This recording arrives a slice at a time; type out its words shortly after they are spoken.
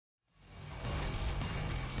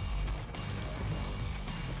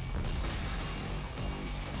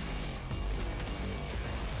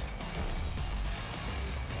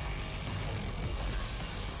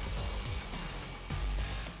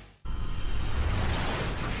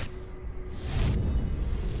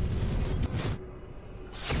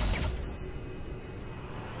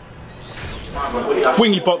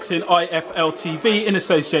Wingy Boxing IFL TV in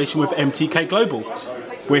association with MTK Global.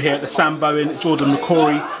 We're here at the Sam Bowen Jordan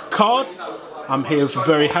McCrory card. I'm here with a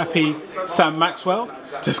very happy Sam Maxwell.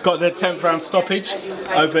 Just got the 10th round stoppage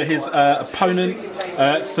over his opponent,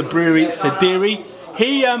 Sadiri.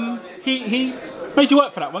 He made you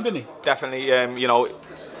work for that one, didn't he? Definitely. You know,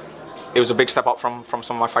 it was a big step up from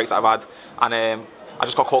some of my fights that I've had, and I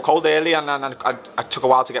just got caught cold early, and I took a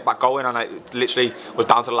while to get back going, and I literally was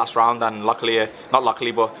down to the last round, and luckily, not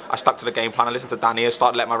luckily, but I stuck to the game plan. I listened to Danny,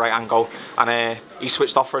 started letting my right hand go, and he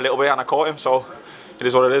switched off for a little bit, and I caught him, so it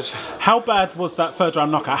is what it is. How bad was that third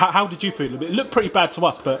round knockout? How did you feel? It looked pretty bad to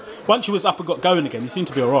us, but once you was up and got going again, you seemed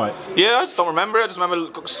to be all right. Yeah, I just don't remember it. I just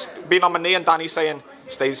remember being on my knee and Danny saying,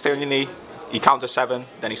 stay on your knee. He counted 7,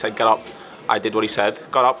 then he said, get up. I did what he said,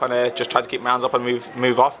 got up and just tried to keep my hands up and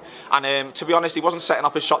move off. And to be honest, he wasn't setting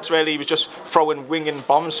up his shots really. He was just throwing winging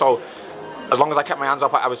bombs. So as long as I kept my hands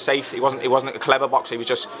up, I was safe. He wasn't a clever boxer. He was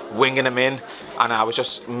just winging them in, and I was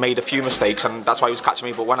just made a few mistakes, and that's why he was catching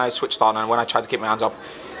me. But when I switched on and when I tried to keep my hands up,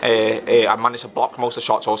 I managed to block most of the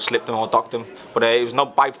shots or slip them or duck them. But it was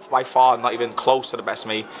not by far not even close to the best of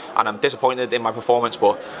me, and I'm disappointed in my performance.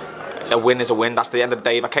 But a win is a win. That's the end of the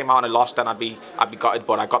day. If I came out and I lost, then I'd be gutted.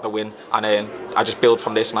 But I got the win, and I just build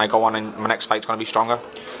from this, and I go on, and my next fight's going to be stronger.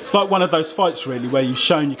 It's like one of those fights really where you've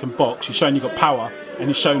shown you can box, you've shown you've got power, and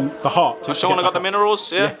you've shown the heart. I've shown I got the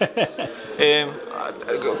minerals. Yeah.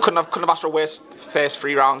 Couldn't have asked for a worse first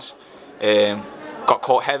 3 rounds. Got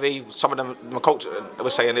caught heavy. Some of them, my coach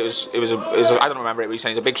was saying it was I don't remember it, but he's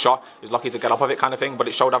saying it's a big shot. He was lucky to get up of it, kind of thing. But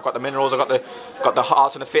it showed I've got the minerals, I've got the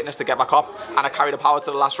heart and the fitness to get back up, and I carry the power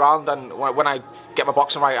to the last round. And when I get my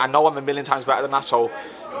boxing right, I know I'm a million times better than that. So,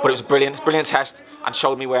 but it was a brilliant test, and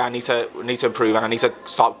showed me where I need to improve, and I need to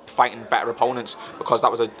start fighting better opponents, because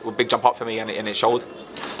that was a big jump up for me, and it showed.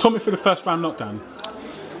 Talk me through the first round knockdown.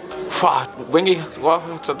 Wingy, well,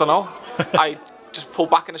 I don't know. I just pulled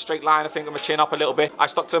back in a straight line, I think, with my chin up a little bit. I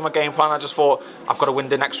stuck to my game plan. I just thought, I've got to win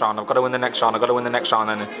the next round, I've got to win the next round, I've got to win the next round,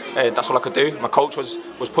 and that's all I could do. My coach was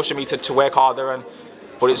pushing me to work harder,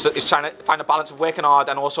 but it's trying to find a balance of working hard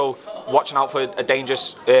and also watching out for a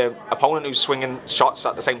dangerous opponent who's swinging shots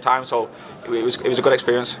at the same time. So it was a good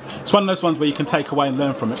experience. It's one of those ones where you can take away and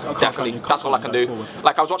learn from it. Definitely, that's all I can do. Forward.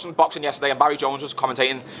 Like, I was watching boxing yesterday, and Barry Jones was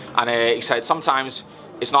commentating, and he said sometimes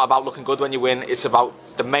it's not about looking good when you win, it's about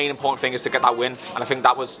the main important thing is to get that win, and I think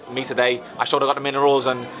that was me today. I showed I got the minerals,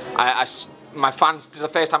 and my fans, this is the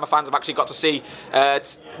first time my fans have actually got to see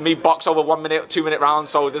me box over 1 minute, 2 minute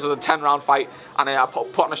rounds. So this was a 10 round fight, and I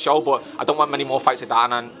put on a show, but I don't want many more fights like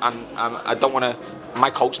that, and I don't want to.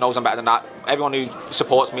 My coach knows I'm better than that. Everyone who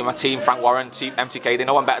supports me, my team, Frank Warren, MTK, they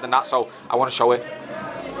know I'm better than that, so I want to show it.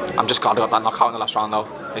 I'm just glad I got that knockout in the last round though.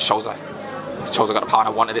 It shows I got the power, and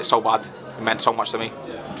I wanted it so bad. It meant so much to me.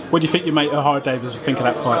 What do you think your mate Ohara Davies will think of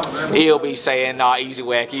that fight? He'll be saying, nah, easy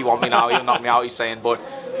work, he want me now, he'll knock me out, he's saying, but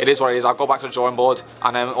it is what it is. I'll go back to the drawing board,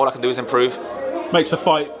 and all I can do is improve. Makes a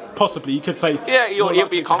fight, possibly, you could say... Yeah, he'll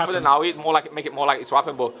be confident now, he'd make it more likely to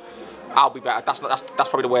happen, but I'll be better. That's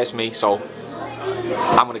probably the worst me, so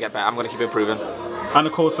I'm going to get better, I'm going to keep improving. And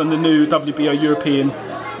of course, and the new WBO European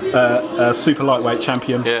super lightweight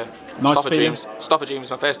champion. Yeah. Nice Stuff of dreams,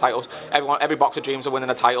 my first titles. Every boxer dreams of winning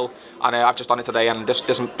a title, and I've just done it today, and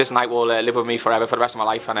this night will live with me forever, for the rest of my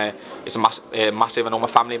life, and it's massive, and all my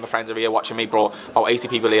family and my friends are here watching me, brought about 80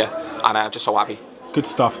 people here, and I'm just so happy. Good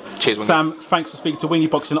stuff. Cheers, Wingy. Sam, thanks for speaking to Wingy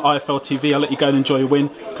Boxing IFL TV. I'll let you go and enjoy your win.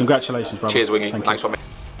 Congratulations, brother. Cheers, Wingy. Thanks for me.